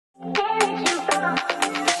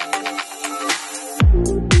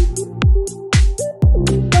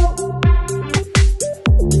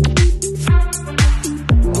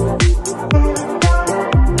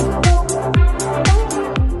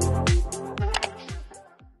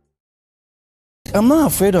I'm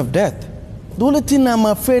not afraid of death. The only thing I'm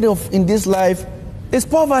afraid of in this life is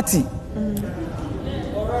poverty.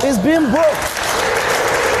 It's being broke.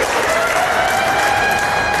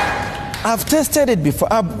 I've tested it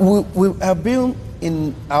before. I've been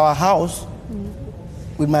in our house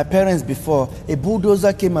with my parents before. A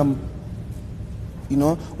bulldozer came and,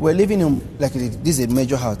 we're living in, like, this is a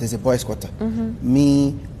major house. There's a boys' quarter.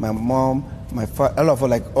 Me, my mom, my father,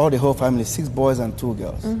 all the whole family, 6 boys and 2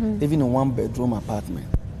 girls, living in 1-bedroom apartment.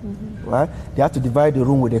 Right? They had to divide the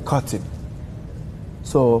room with a curtain.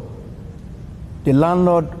 So the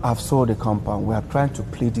landlord have sold the compound. We are trying to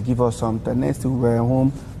plead to give us something. Next thing we were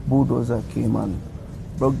home, bulldozer came and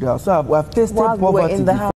broke the house. So we have tasted poverty.